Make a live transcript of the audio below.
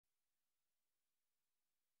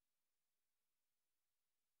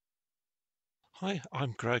Hi,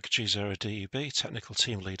 I'm Greg, G0DEB, Technical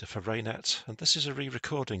Team Leader for RAYNET, and this is a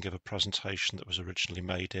re-recording of a presentation that was originally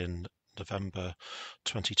made in November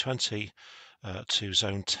 2020 to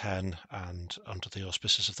Zone 10 and under the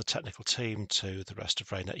auspices of the technical team to the rest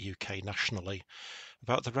of RAYNET UK nationally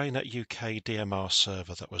about the RAYNET UK DMR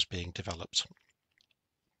server that was being developed.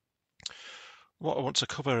 What I want to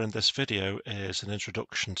cover in this video is an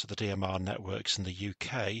introduction to the DMR networks in the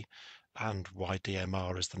UK and why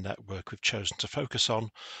DMR is the network we've chosen to focus on,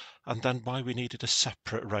 and then why we needed a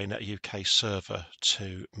separate RAYNET UK server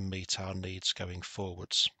to meet our needs going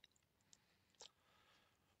forwards.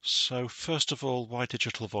 So first of all, why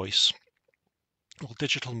digital voice? Well,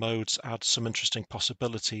 digital modes add some interesting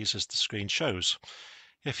possibilities as the screen shows.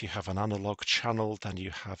 If you have an analog channel, then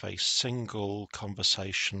you have a single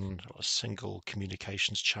conversation or a single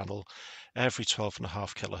communications channel every 12.5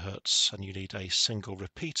 kilohertz, and you need a single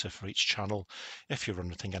repeater for each channel if you're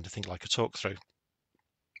running anything like a talk-through.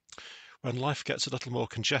 When life gets a little more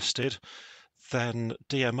congested, then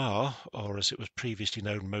DMR, or as it was previously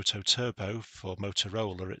known, Moto Turbo for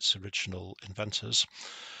Motorola, its original inventors,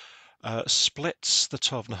 splits the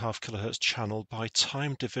 12.5 kilohertz channel by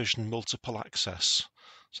time division multiple access.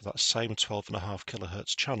 So that same 12.5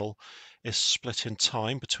 kilohertz channel is split in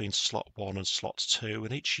time between slot 1 and slot 2,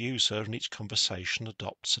 and each user and each conversation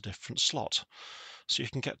adopts a different slot. So you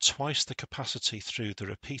can get twice the capacity through the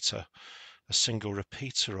repeater. A single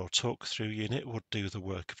repeater or talk-through unit would do the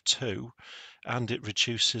work of two, and it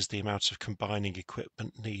reduces the amount of combining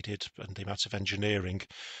equipment needed and the amount of engineering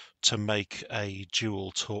to make a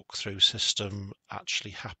dual talk-through system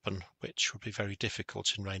actually happen, which would be very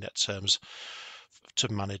difficult in RAYNET terms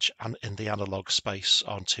to manage in the analog space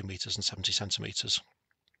on 2 meters and 70 centimeters.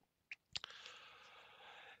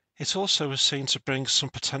 It also was seen to bring some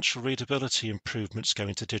potential readability improvements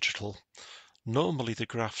going to digital. Normally the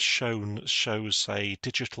graph shown shows a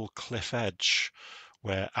digital cliff edge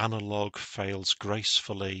where analog fails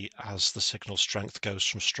gracefully as the signal strength goes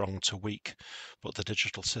from strong to weak, but the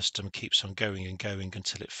digital system keeps on going and going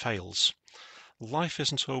until it fails. Life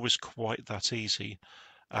isn't always quite that easy,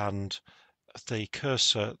 and the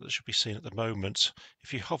cursor that should be seen at the moment,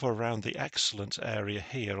 if you hover around the excellent area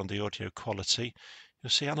here on the audio quality, you'll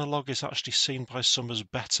see analog is actually seen by some as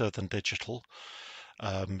better than digital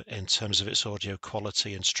in terms of its audio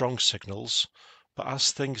quality and strong signals. But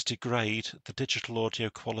as things degrade, the digital audio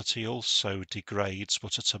quality also degrades,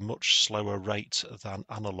 but at a much slower rate than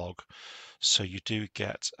analog. So you do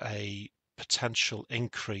get a potential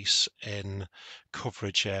increase in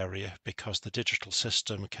coverage area because the digital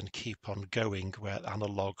system can keep on going where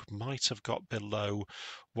analog might have got below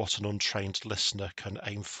what an untrained listener can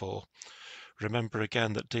aim for. Remember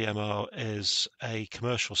again that DMR is a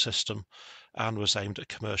commercial system and was aimed at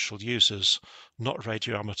commercial users, not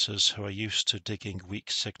radio amateurs who are used to digging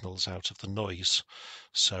weak signals out of the noise.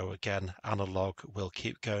 So again, analog will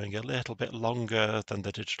keep going a little bit longer than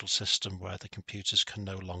the digital system where the computers can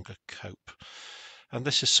no longer cope. And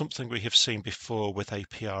this is something we have seen before with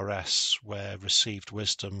APRS, where received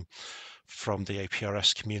wisdom from the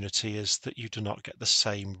APRS community is that you do not get the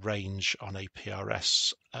same range on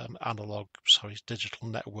APRS digital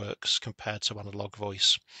networks compared to analog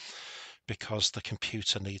voice, because the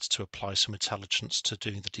computer needs to apply some intelligence to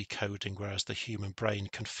doing the decoding, whereas the human brain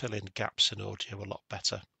can fill in gaps in audio a lot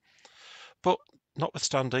better. But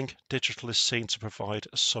notwithstanding, digital is seen to provide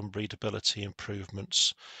some readability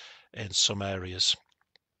improvements in some areas.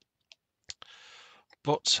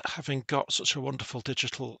 But having got such a wonderful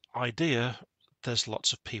digital idea, there's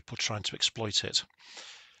lots of people trying to exploit it.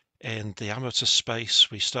 In the amateur space,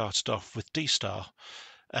 we started off with D-Star,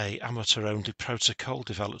 a amateur-only protocol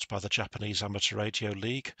developed by the Japanese Amateur Radio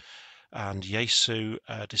League, and Yaesu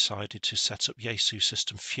decided to set up Yaesu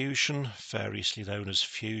System Fusion, variously known as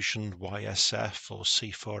Fusion, YSF or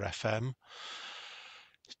C4FM.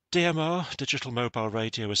 DMR, digital mobile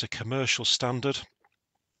radio, is a commercial standard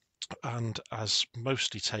and has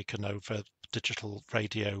mostly taken over digital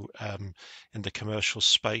radio in the commercial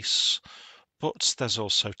space, but there's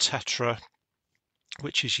also Tetra,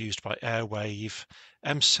 which is used by Airwave.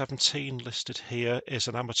 M17 listed here is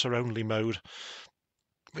an amateur-only mode,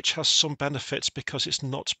 which has some benefits because it's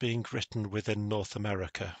not being written within North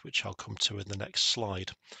America, which I'll come to in the next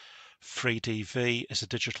slide. 3DV is a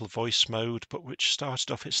digital voice mode, but which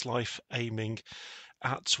started off its life aiming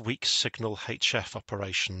at weak signal HF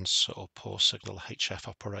operations or poor signal HF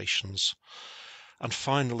operations. And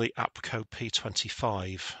finally, APCO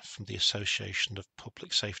P25 from the Association of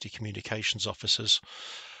Public Safety Communications Officers,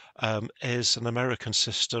 is an American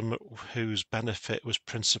system whose benefit was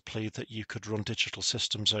principally that you could run digital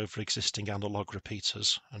systems over existing analog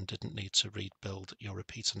repeaters and didn't need to rebuild your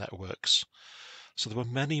repeater networks. So there were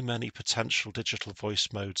many, many potential digital voice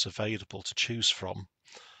modes available to choose from.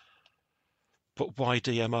 But why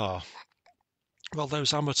DMR? Well,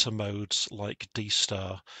 those amateur modes like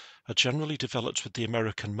D-Star are generally developed with the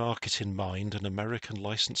American market in mind, and American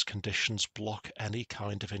license conditions block any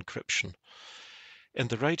kind of encryption. In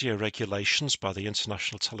the radio regulations by the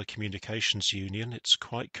International Telecommunications Union, it's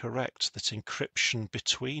quite correct that encryption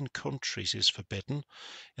between countries is forbidden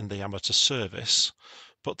in the amateur service,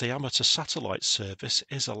 but the amateur satellite service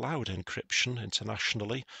is allowed encryption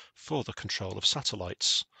internationally for the control of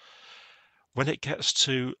satellites. When it gets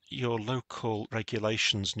to your local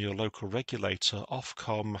regulations and your local regulator,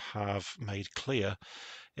 Ofcom have made clear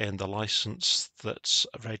in the license that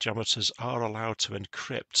radio amateurs are allowed to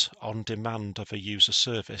encrypt on demand of a user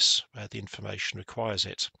service where the information requires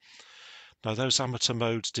it. Now, those amateur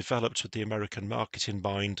modes developed with the American market in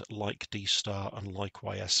mind, like D-Star and like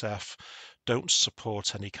YSF, don't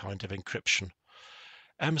support any kind of encryption.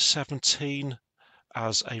 M17,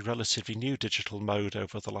 as a relatively new digital mode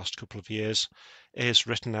over the last couple of years, is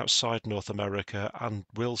written outside North America and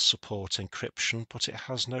will support encryption, but it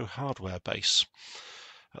has no hardware base.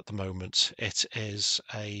 At the moment, it is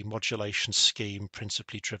a modulation scheme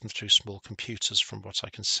principally driven through small computers from what I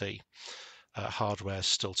can see. Hardware is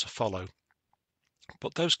still to follow.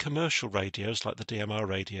 But those commercial radios, like the DMR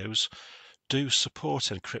radios, do support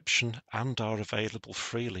encryption and are available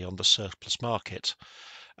freely on the surplus market.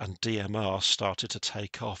 And DMR started to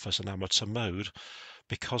take off as an amateur mode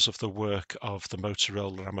because of the work of the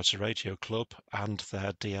Motorola Amateur Radio Club and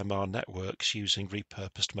their DMR networks using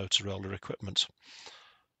repurposed Motorola equipment.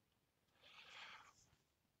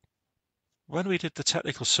 When we did the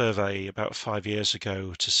technical survey about 5 years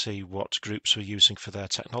ago to see what groups were using for their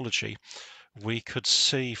technology, we could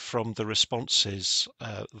see from the responses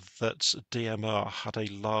that DMR had a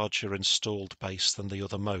larger installed base than the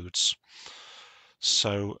other modes.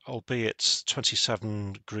 So, albeit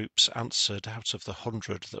 27 groups answered out of the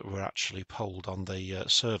 100 that were actually polled on the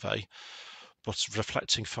survey, but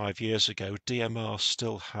reflecting 5 years ago, DMR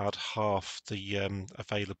still had half the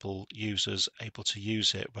available users able to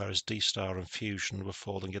use it, whereas D-Star and Fusion were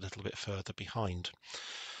falling a little bit further behind.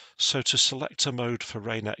 So to select a mode for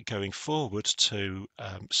RAYNET going forward to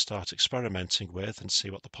start experimenting with and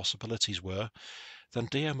see what the possibilities were, then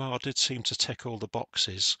DMR did seem to tick all the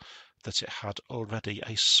boxes, that it had already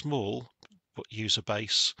a small user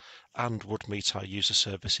base and would meet our user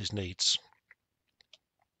services needs.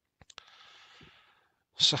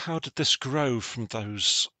 So how did this grow from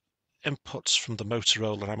those inputs from the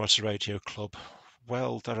Motorola Amateur Radio Club?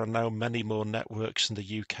 Well, there are now many more networks in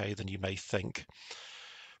the UK than you may think.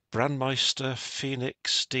 Brandmeister,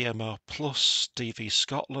 Phoenix, DMR Plus, DV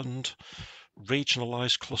Scotland,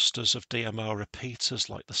 regionalised clusters of DMR repeaters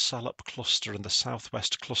like the Salop cluster and the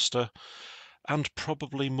Southwest cluster, and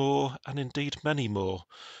probably more, and indeed many more.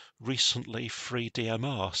 Recently, Free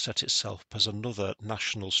DMR set itself up as another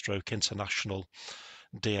national/international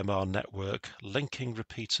DMR network linking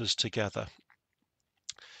repeaters together.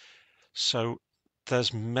 So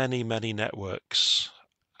there's many, many networks,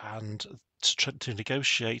 and to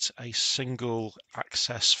negotiate a single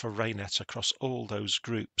access for RAYNET across all those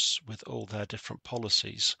groups with all their different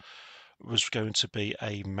policies was going to be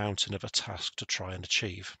a mountain of a task to try and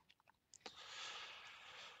achieve.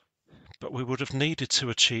 But we would have needed to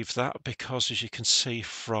achieve that because, as you can see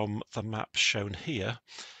from the map shown here,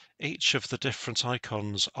 each of the different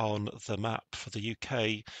icons on the map for the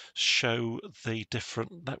UK show the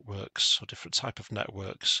different networks or different type of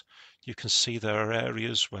networks. You can see there are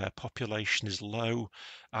areas where population is low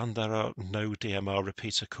and there are no DMR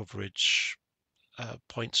repeater coverage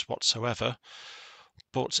points whatsoever.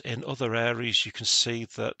 But in other areas you can see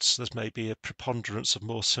that there's maybe a preponderance of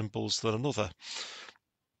more symbols than another.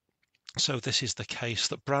 So this is the case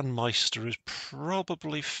that Brandmeister is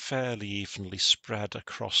probably fairly evenly spread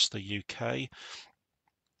across the UK,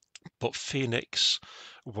 but Phoenix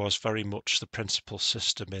was very much the principal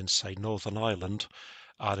system in, say, Northern Ireland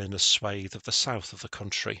and in a swathe of the south of the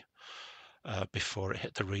country before it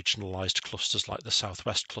hit the regionalised clusters like the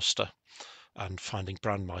Southwest cluster, and finding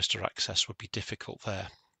Brandmeister access would be difficult there.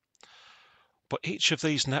 But each of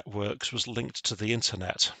these networks was linked to the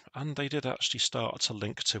internet, and they did actually start to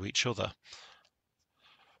link to each other.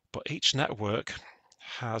 But each network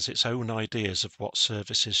has its own ideas of what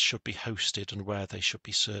services should be hosted and where they should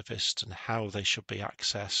be serviced and how they should be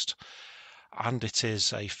accessed. And it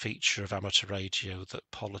is a feature of amateur radio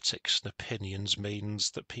that politics and opinions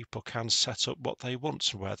means that people can set up what they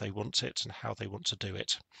want and where they want it and how they want to do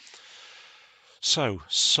it. So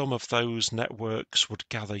some of those networks would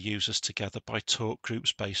gather users together by talk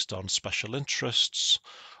groups based on special interests,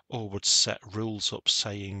 or would set rules up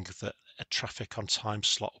saying that a traffic on time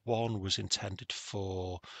slot 1 was intended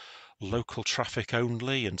for local traffic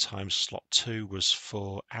only and time slot 2 was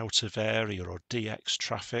for out of area or DX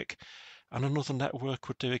traffic, and another network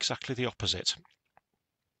would do exactly the opposite.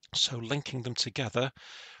 So linking them together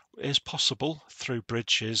is possible through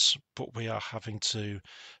bridges, but we are having to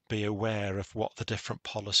be aware of what the different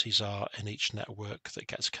policies are in each network that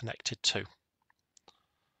gets connected to.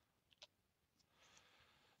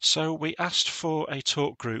 So we asked for a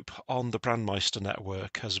talk group on the Brandmeister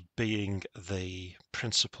network as being the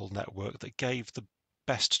principal network that gave the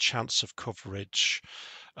best chance of coverage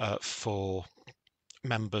for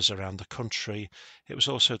members around the country. It was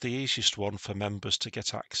also the easiest one for members to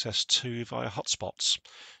get access to via hotspots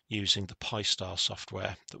using the Pi-Star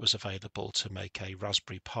software that was available to make a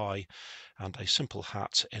Raspberry Pi and a simple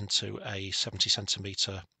hat into a 70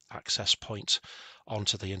 centimeter access point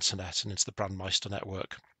onto the internet and into the Brandmeister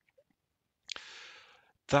network.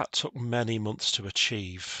 That took many months to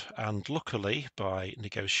achieve, and luckily, by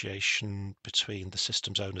negotiation between the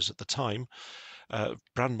systems owners at the time,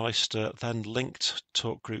 Brandmeister then linked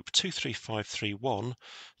talk group 23531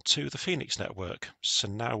 to the Phoenix network, so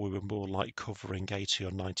now we were more like covering 80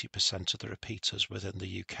 or 90% of the repeaters within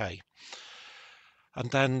the UK. And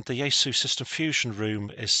then the ASUS System Fusion room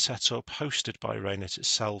is set up, hosted by RAYNET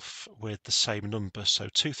itself, with the same number, so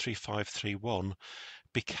 23531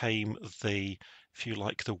 became the, if you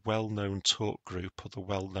like, the well-known talk group or the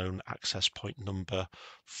well-known access point number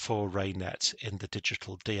for RAYNET in the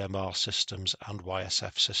digital DMR systems and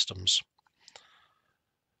YSF systems.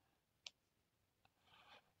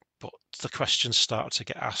 But the questions start to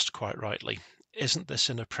get asked quite rightly. Isn't this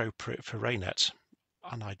inappropriate for RAYNET?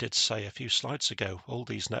 And I did say a few slides ago, all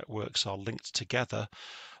these networks are linked together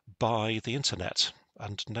by the internet.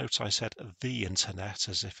 And note I said the internet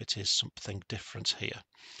as if it is something different here.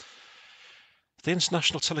 The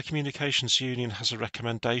International Telecommunications Union has a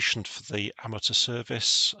recommendation for the amateur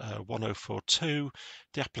service 1042.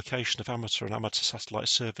 The application of amateur and amateur satellite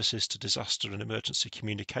services to disaster and emergency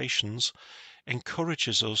communications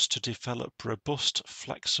encourages us to develop robust,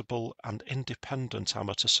 flexible and independent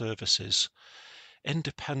amateur services.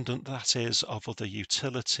 Independent, that is, of other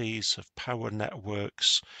utilities, of power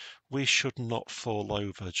networks. We should not fall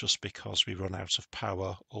over just because we run out of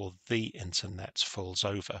power or the internet falls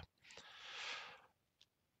over.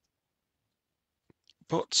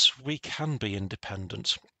 But we can be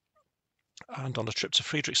independent. And on a trip to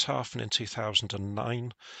Friedrichshafen in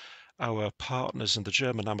 2009, our partners in the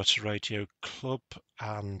German Amateur Radio Club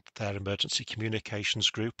and their emergency communications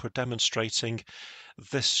group were demonstrating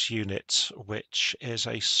this unit, which is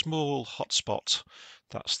a small hotspot.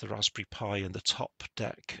 That's the Raspberry Pi in the top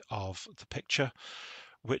deck of the picture,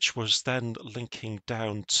 which was then linking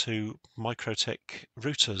down to MikroTik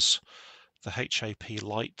routers. The HAP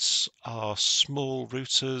lights are small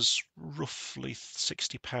routers, roughly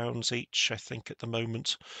 £60 each, I think, at the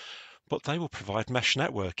moment, but they will provide mesh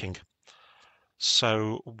networking.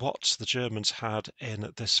 So what the Germans had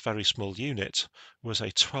in this very small unit was a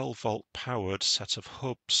 12-volt powered set of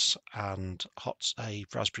hubs and a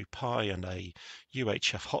Raspberry Pi and a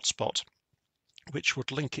UHF hotspot, which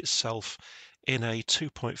would link itself in a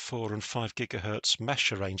 2.4 and 5 gigahertz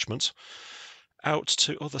mesh arrangement out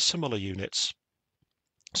to other similar units,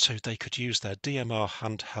 so they could use their DMR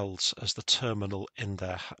handhelds as the terminal in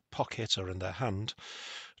their pocket or in their hand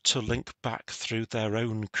to link back through their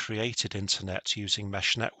own created internet using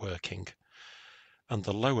mesh networking. And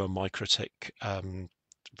the lower MikroTik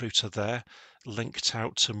router there linked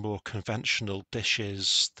out to more conventional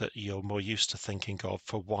dishes that you're more used to thinking of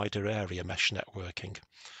for wider area mesh networking.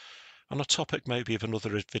 And a topic maybe of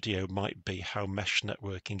another video might be how mesh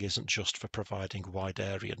networking isn't just for providing wide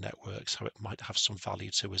area networks, how it might have some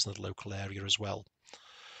value to us in the local area as well.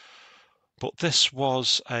 But this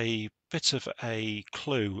was a bit of a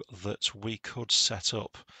clue that we could set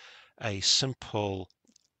up a simple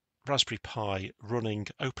Raspberry Pi running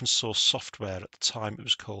open source software. At the time it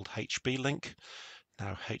was called HB-Link,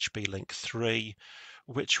 now HB-Link 3,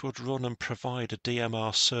 which would run and provide a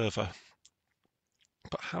DMR server.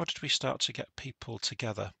 But how did we start to get people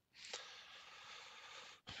together?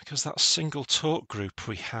 Because that single talk group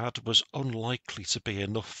we had was unlikely to be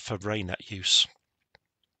enough for RAYNET use.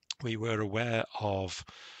 We were aware of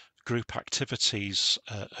group activities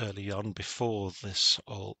early on before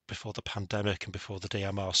the pandemic and before the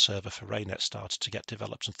DMR server for RAYNET started to get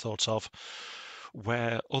developed and thought of,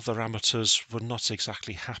 where other amateurs were not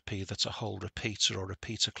exactly happy that a whole repeater or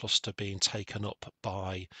repeater cluster being taken up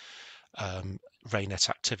by RAYNET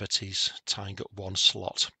activities tying up one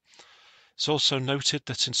slot. It's also noted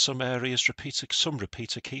that in some areas, some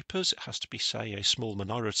repeater keepers, it has to be, say, a small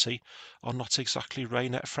minority, are not exactly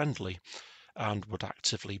RAYNET friendly and would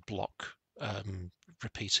actively block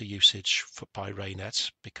repeater usage by RAYNET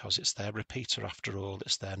because it's their repeater after all,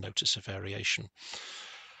 it's their notice of variation.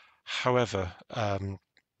 However,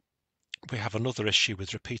 we have another issue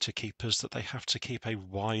with repeater keepers, that they have to keep a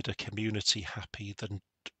wider community happy than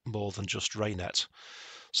more than just RAYNET.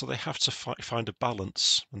 So they have to find a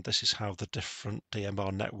balance, and this is how the different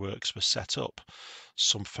DMR networks were set up.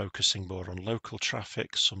 Some focusing more on local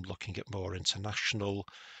traffic, some looking at more international.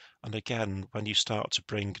 And again, when you start to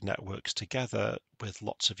bring networks together with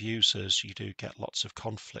lots of users, you do get lots of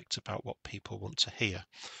conflict about what people want to hear.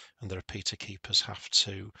 And the repeater keepers have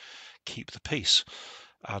to keep the peace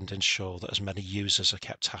and ensure that as many users are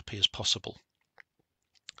kept happy as possible.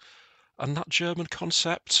 And that German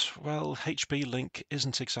concept, well, HB Link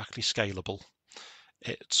isn't exactly scalable.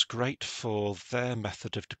 It's great for their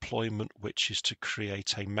method of deployment, which is to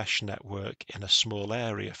create a mesh network in a small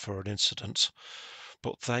area for an incident,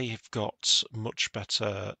 but they've got much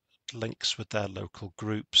better links with their local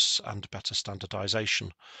groups and better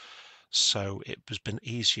standardization. So it has been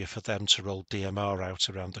easier for them to roll DMR out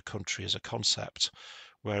around the country as a concept,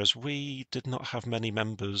 whereas we did not have many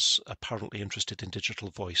members apparently interested in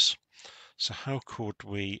digital voice. So how could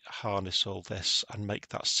we harness all this and make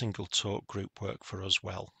that single talk group work for us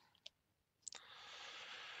well?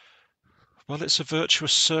 Well, it's a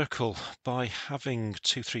virtuous circle. By having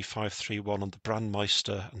 23531 and the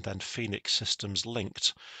Brandmeister and then Phoenix systems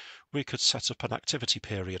linked, we could set up an activity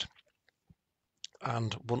period.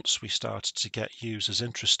 And once we started to get users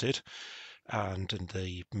interested, and in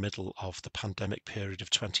the middle of the pandemic period of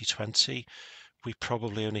 2020, we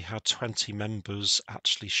probably only had 20 members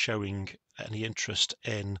actually showing any interest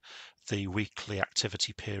in the weekly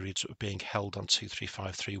activity periods that were being held on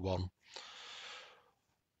 23531.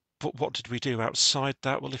 But what did we do outside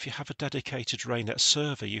that? Well, if you have a dedicated RAYNET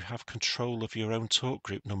server, you have control of your own talk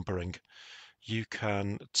group numbering. You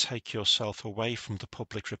can take yourself away from the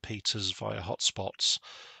public repeaters via hotspots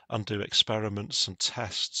and do experiments and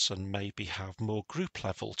tests and maybe have more group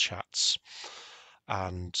level chats.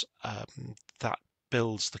 And that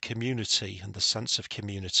builds the community and the sense of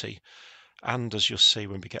community. And as you'll see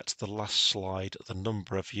when we get to the last slide, the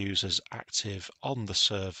number of users active on the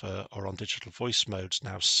server or on digital voice modes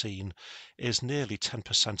now seen is nearly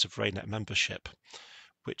 10% of RAYNET membership,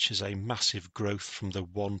 which is a massive growth from the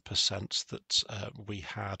 1% that we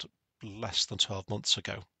had less than 12 months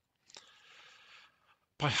ago.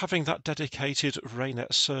 By having that dedicated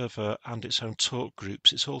RAYNET server and its own talk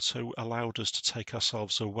groups, it's also allowed us to take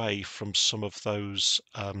ourselves away from some of those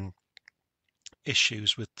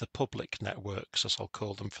issues with the public networks, as I'll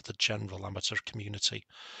call them, for the general amateur community,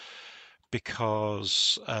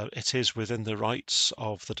 because it is within the rights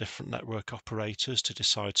of the different network operators to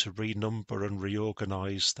decide to renumber and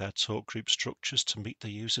reorganize their talk group structures to meet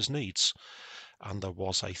the user's needs. And there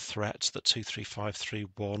was a threat that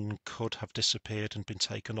 23531 could have disappeared and been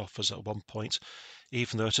taken off us at one point,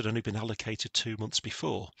 even though it had only been allocated 2 months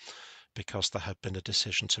before, because there had been a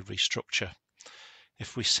decision to restructure.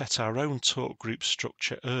 If we set our own talk group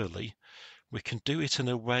structure early, we can do it in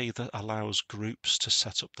a way that allows groups to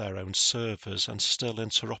set up their own servers and still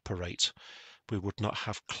interoperate. We would not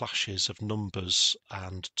have clashes of numbers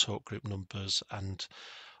and talk group numbers and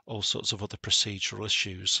all sorts of other procedural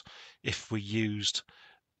issues if we used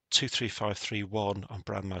 23531 on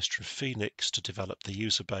Brandmeister and Phoenix to develop the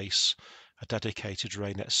user base, a dedicated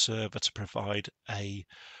RAYNET server to provide a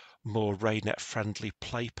more RAYNET friendly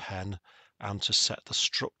playpen, and to set the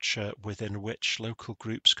structure within which local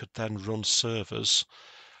groups could then run servers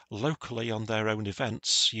locally on their own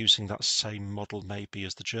events using that same model maybe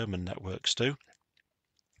as the German networks do,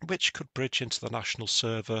 which could bridge into the national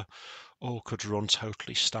server or could run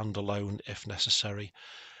totally standalone if necessary,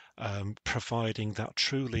 providing that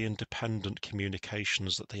truly independent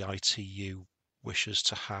communications that the ITU wishes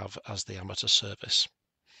to have as the amateur service.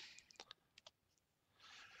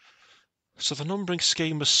 So the numbering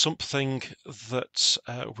scheme was something that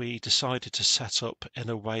we decided to set up in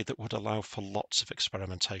a way that would allow for lots of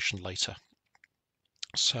experimentation later.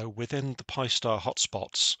 So within the Pi-Star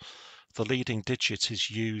hotspots, the leading digit is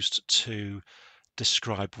used to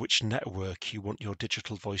describe which network you want your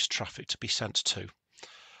digital voice traffic to be sent to.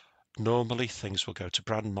 Normally things will go to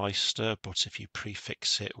Brandmeister, but if you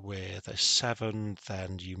prefix it with a 7,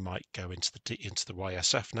 then you might go into the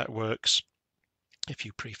YSF networks. If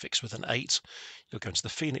you prefix with an 8, you'll go into the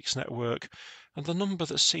Phoenix network, and the number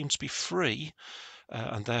that seems to be free,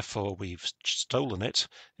 and therefore we've stolen it,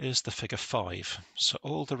 is the figure 5. So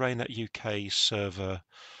all the RAYNET-UK server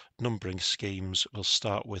numbering schemes will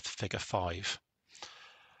start with figure 5.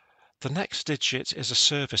 The next digit is a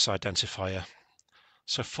service identifier.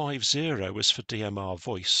 So 50 is for DMR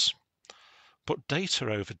voice. But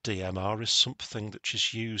data over DMR is something that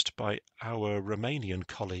is used by our Romanian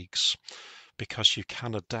colleagues, because you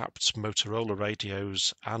can adapt Motorola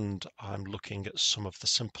radios, and I'm looking at some of the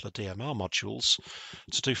simpler DMR modules,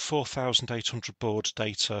 to do 4800 baud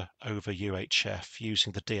data over UHF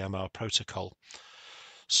using the DMR protocol.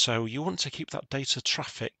 So you want to keep that data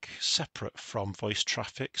traffic separate from voice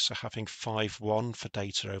traffic, so having 51 for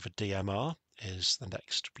data over DMR is the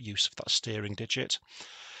next use of that steering digit.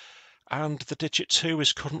 And the digit 2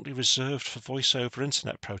 is currently reserved for voice over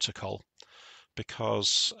internet protocol,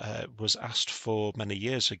 because it was asked for many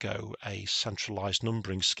years ago a centralized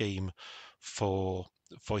numbering scheme for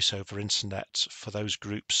voice over internet for those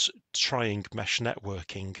groups trying mesh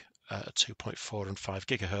networking at 2.4 and 5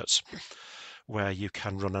 gigahertz, where you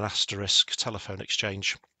can run an asterisk telephone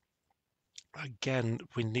exchange. Again,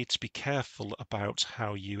 we need to be careful about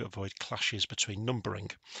how you avoid clashes between numbering.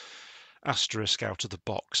 Asterisk out of the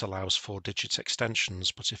box allows 4-digit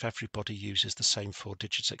extensions, but if everybody uses the same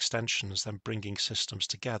 4-digit extensions, then bringing systems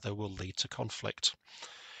together will lead to conflict.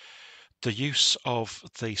 The use of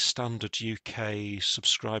the standard UK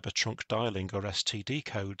subscriber trunk dialing, or STD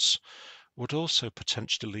codes, would also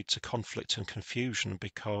potentially lead to conflict and confusion,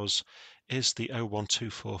 because is the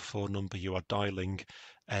 01244 number you are dialing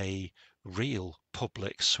a real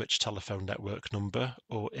public switch telephone network number,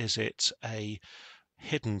 or is it a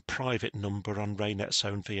hidden private number on RAYNET's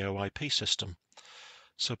own VoIP system?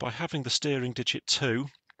 So by having the steering digit 2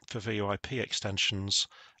 for VoIP extensions,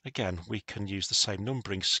 again, we can use the same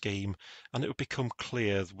numbering scheme, and it would become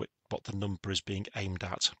clear what the number is being aimed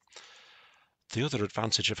at. The other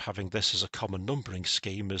advantage of having this as a common numbering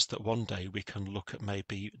scheme is that one day we can look at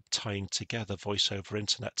maybe tying together voice over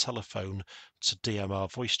internet telephone to DMR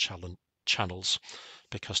voice channels,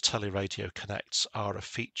 because teleradio connects are a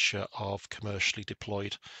feature of commercially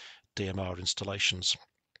deployed DMR installations.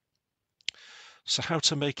 So how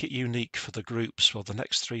to make it unique for the groups? Well, the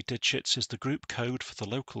next 3 digits is the group code for the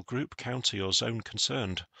local group, county or zone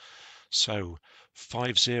concerned. So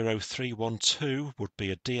 50312 would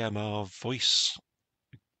be a DMR voice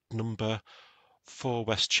number for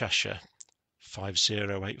West Cheshire.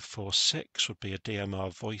 50846 would be a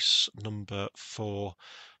DMR voice number for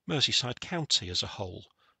Merseyside County as a whole,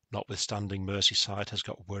 notwithstanding Merseyside has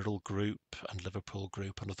got Wirral Group and Liverpool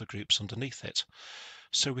Group and other groups underneath it.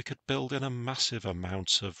 So we could build in a massive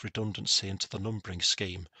amount of redundancy into the numbering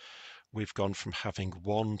scheme. We've gone from having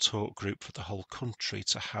one talk group for the whole country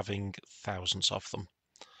to having thousands of them,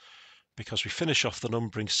 because we finish off the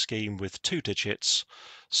numbering scheme with 2 digits,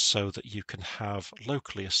 so that you can have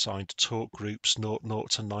locally assigned talk groups 00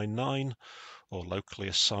 to 99, or locally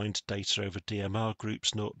assigned data over DMR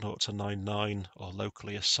groups 00 to 99, or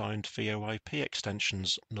locally assigned VoIP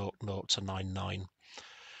extensions 00 to 99.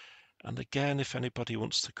 And again, if anybody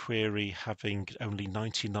wants to query having only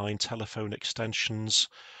 99 telephone extensions,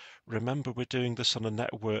 remember we're doing this on a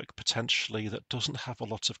network potentially that doesn't have a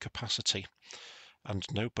lot of capacity, and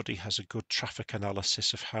nobody has a good traffic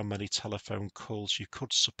analysis of how many telephone calls you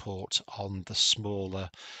could support on the smaller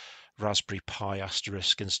Raspberry Pi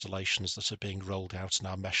asterisk installations that are being rolled out in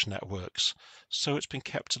our mesh networks. So it's been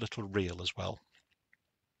kept a little real as well.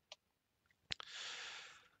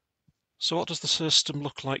 So what does the system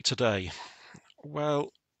look like today?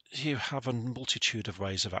 Well, you have a multitude of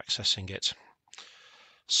ways of accessing it.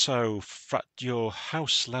 So at your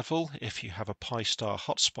house level, if you have a Pi-Star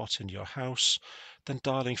hotspot in your house, then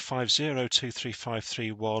dialing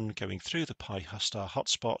 5023531 going through the Pi-Star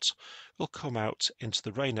hotspot will come out into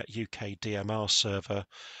the RAYNET-UK DMR server,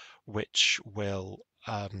 which will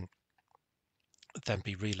then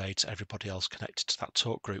be relayed to everybody else connected to that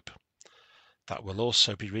talk group. That will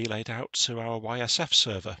also be relayed out to our YSF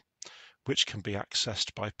server, which can be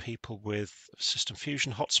accessed by people with System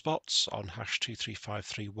Fusion hotspots on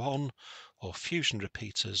 #23531 or Fusion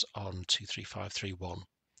repeaters on 23531.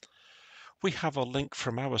 We have a link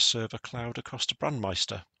from our server cloud across to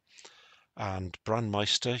Brandmeister, and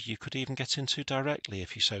Brandmeister you could even get into directly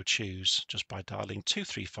if you so choose, just by dialing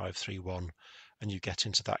 23531 and you get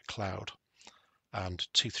into that cloud. And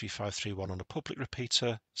 23531 on a public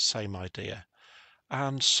repeater, same idea.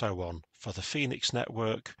 and so on. For the Phoenix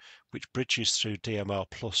network, which bridges through DMR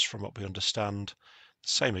Plus from what we understand,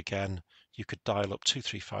 same again, you could dial up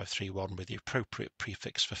 23531 with the appropriate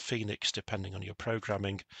prefix for Phoenix depending on your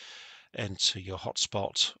programming into your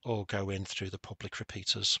hotspot, or go in through the public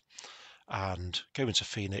repeaters and go into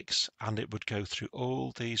Phoenix, and it would go through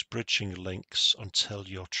all these bridging links until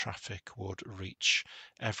your traffic would reach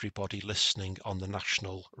everybody listening on the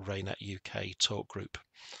national RAYNET-UK talk group.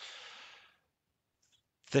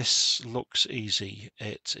 This looks easy.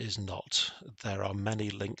 It is not. There are many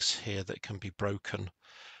links here that can be broken,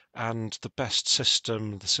 and the best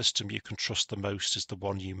system, the system you can trust the most, is the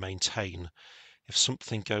one you maintain. If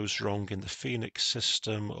something goes wrong in the Phoenix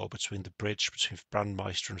system or between the bridge between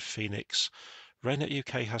Brandmeister and Phoenix, RAYNET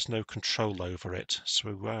UK has no control over it,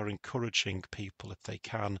 so we are encouraging people, if they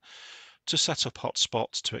can, to set up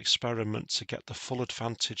hotspots, to experiment, to get the full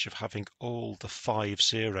advantage of having all the 50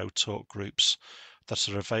 talk groups that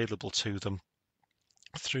are available to them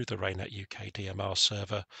through the RAYNET UK DMR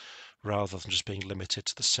server, rather than just being limited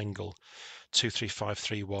to the single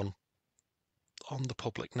 23531 on the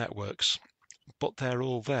public networks. But they're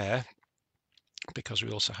all there, because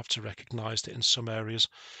we also have to recognize that in some areas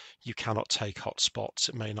you cannot take hotspots.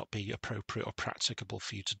 It may not be appropriate or practicable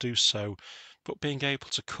for you to do so, but being able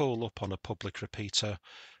to call up on a public repeater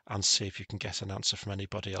and see if you can get an answer from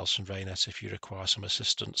anybody else in RAYNET if you require some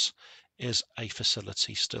assistance is a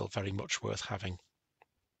facility still very much worth having.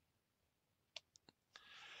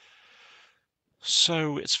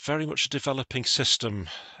 So it's very much a developing system.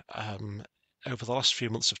 Over the last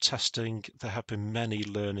few months of testing, there have been many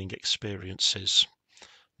learning experiences.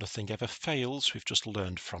 Nothing ever fails, we've just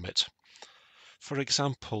learned from it. For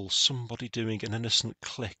example, somebody doing an innocent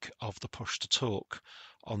click of the push to talk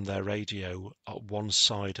on their radio at one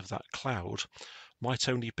side of that cloud might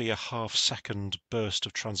only be a half-second burst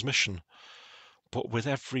of transmission, but with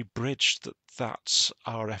every bridge that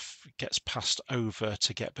RF gets passed over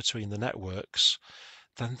to get between the networks,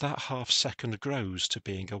 then that half-second grows to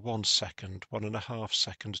being a 1 second, 1.5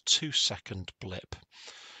 second, 2 second blip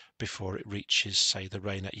before it reaches, say, the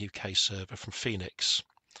RAYNET UK server from Phoenix.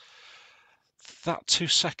 That 2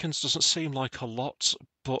 seconds doesn't seem like a lot,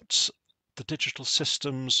 but the digital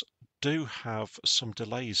systems do have some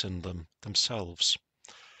delays in them themselves.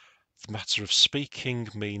 The matter of speaking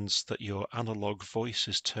means that your analog voice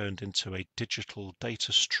is turned into a digital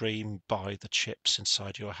data stream by the chips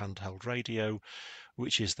inside your handheld radio,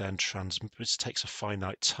 which is then which takes a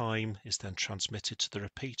finite time, is then transmitted to the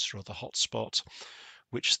repeater or the hotspot,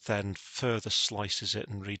 which then further slices it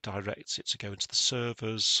and redirects it to go into the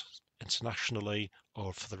servers internationally,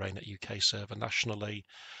 or for the RAYNET UK server nationally,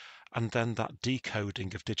 and then that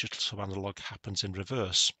decoding of digital to analog happens in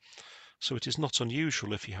reverse. So it is not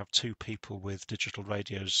unusual, if you have two people with digital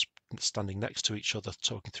radios standing next to each other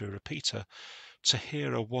talking through a repeater, to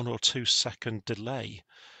hear a 1 or 2 second delay.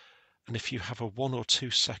 And if you have a 1 or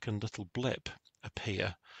 2 second little blip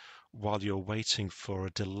appear while you're waiting for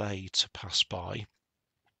a delay to pass by,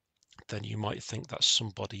 then you might think that's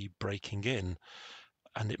somebody breaking in,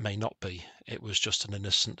 and it may not be. It was just an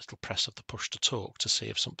innocent little press of the push to talk to see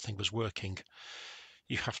if something was working.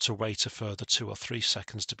 You have to wait a further 2 or 3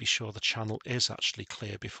 seconds to be sure the channel is actually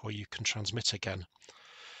clear before you can transmit again.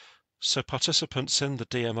 So participants in the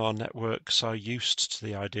DMR networks are used to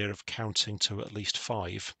the idea of counting to at least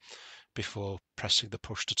 5 before pressing the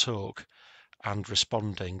push to talk and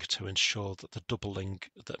responding to ensure that the doubling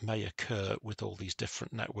that may occur with all these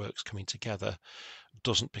different networks coming together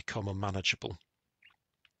doesn't become unmanageable.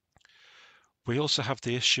 We also have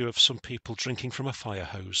the issue of some people drinking from a fire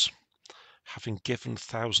hose. Having given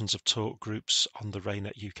thousands of talk groups on the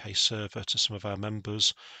RAYNET UK server to some of our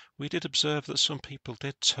members, we did observe that some people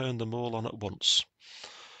did turn them all on at once.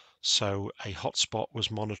 So a hotspot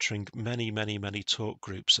was monitoring many talk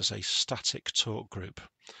groups as a static talk group.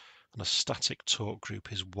 And a static talk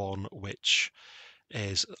group is one which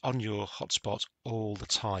is on your hotspot all the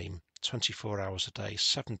time, 24 hours a day,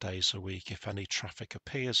 7 days a week. If any traffic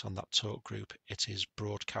appears on that talk group, it is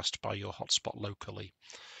broadcast by your hotspot locally.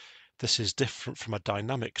 This is different from a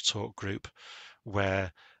dynamic talk group,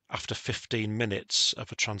 where after 15 minutes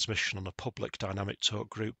of a transmission on a public dynamic talk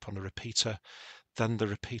group on a repeater, then the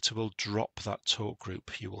repeater will drop that talk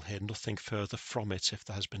group. You will hear nothing further from it if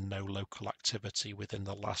there has been no local activity within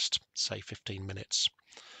the last, say, 15 minutes.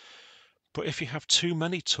 But if you have too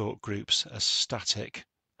many talk groups as static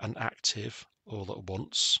and active all at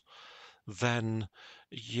once, then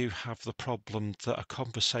you have the problem that a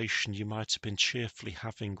conversation you might have been cheerfully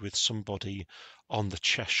having with somebody on the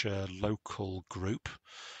Cheshire local group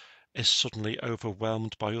is suddenly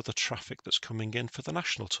overwhelmed by other traffic that's coming in for the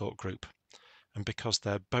national talk group. And because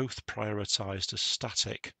they're both prioritized as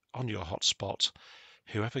static on your hotspot,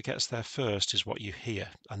 whoever gets there first is what you hear,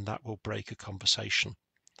 and that will break a conversation.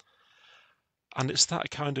 And it's that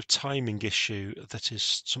kind of timing issue that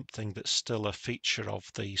is something that's still a feature of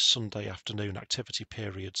the Sunday afternoon activity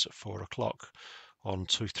periods at 4 o'clock on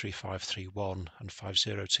 23531 and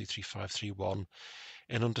 502351,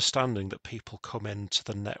 in understanding that people come into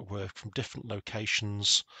the network from different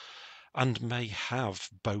locations and may have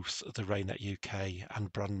both the RAYNET UK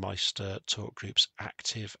and Brandmeister talk groups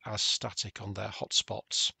active as static on their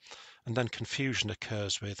hotspots. And then confusion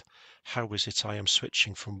occurs with how is it I am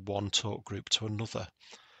switching from one talk group to another?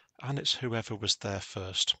 And it's whoever was there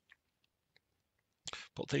first.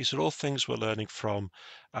 But these are all things we're learning from,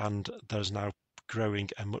 and there's now growing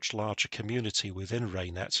a much larger community within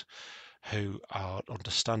RAYNET who are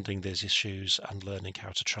understanding these issues and learning how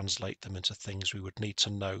to translate them into things we would need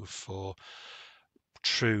to know for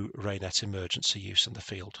true RAYNET emergency use in the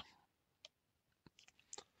field.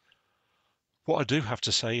 What I do have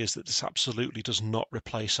to say is that this absolutely does not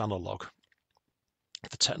replace analog.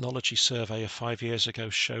 The technology survey of 5 years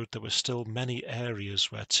ago showed there were still many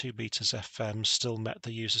areas where 2 meters FM still met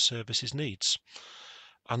the user services needs,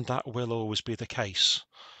 and that will always be the case.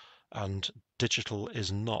 And digital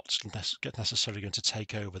is not necessarily going to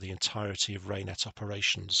take over the entirety of RAYNET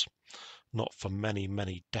operations, not for many,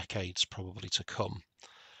 many decades probably to come.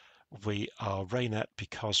 We are RAYNET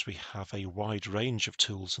because we have a wide range of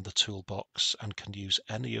tools in the toolbox and can use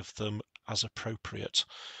any of them as appropriate,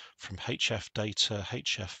 from HF data,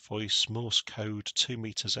 HF voice, Morse code, 2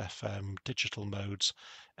 meters FM, digital modes,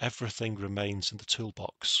 everything remains in the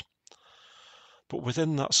toolbox. But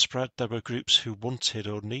within that spread, there were groups who wanted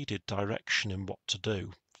or needed direction in what to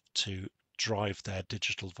do to drive their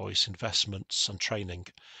digital voice investments and training.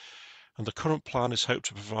 And the current plan is hoped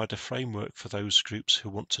to provide a framework for those groups who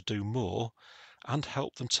want to do more and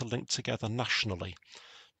help them to link together nationally.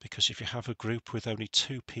 Because if you have a group with only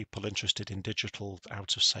 2 people interested in digital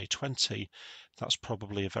out of, say, 20, that's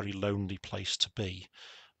probably a very lonely place to be.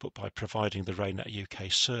 But by providing the RAYNET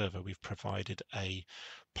UK server, we've provided a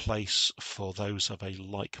place for those of a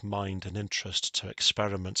like mind and interest to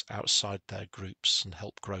experiment outside their groups and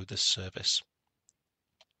help grow this service.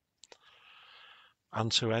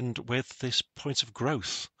 And to end with this point of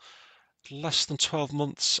growth, less than 12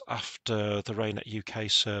 months after the RAYNET UK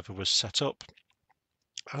server was set up,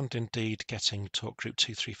 and indeed getting talkgroup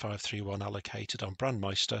 23531 allocated on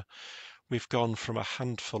Brandmeister, we've gone from a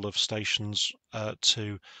handful of stations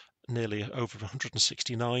to nearly over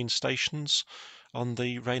 169 stations on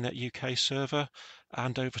the RAYNET UK server,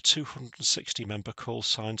 and over 260 member call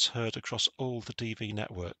signs heard across all the DV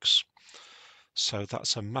networks. So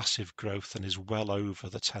that's a massive growth and is well over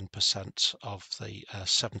the 10% of the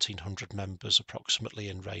 1,700 members approximately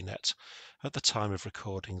in RAYNET at the time of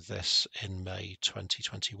recording this in May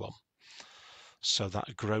 2021. So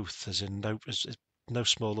that growth has in no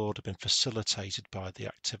small order been facilitated by the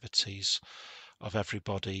activities of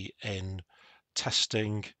everybody in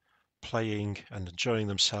testing, playing and enjoying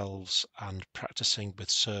themselves and practicing with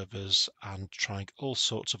servers and trying all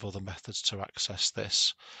sorts of other methods to access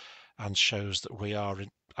this, and shows that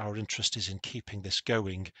our interest is in keeping this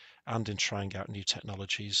going and in trying out new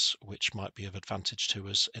technologies which might be of advantage to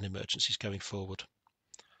us in emergencies going forward.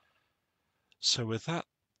 So with that,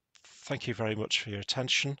 thank you very much for your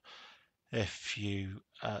attention. If you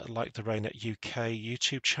like the RAYNET UK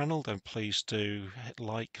YouTube channel, then please do hit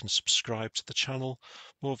like and subscribe to the channel.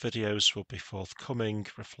 More videos will be forthcoming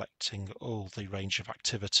reflecting all the range of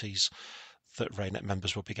activities that RAYNET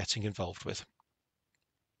members will be getting involved with.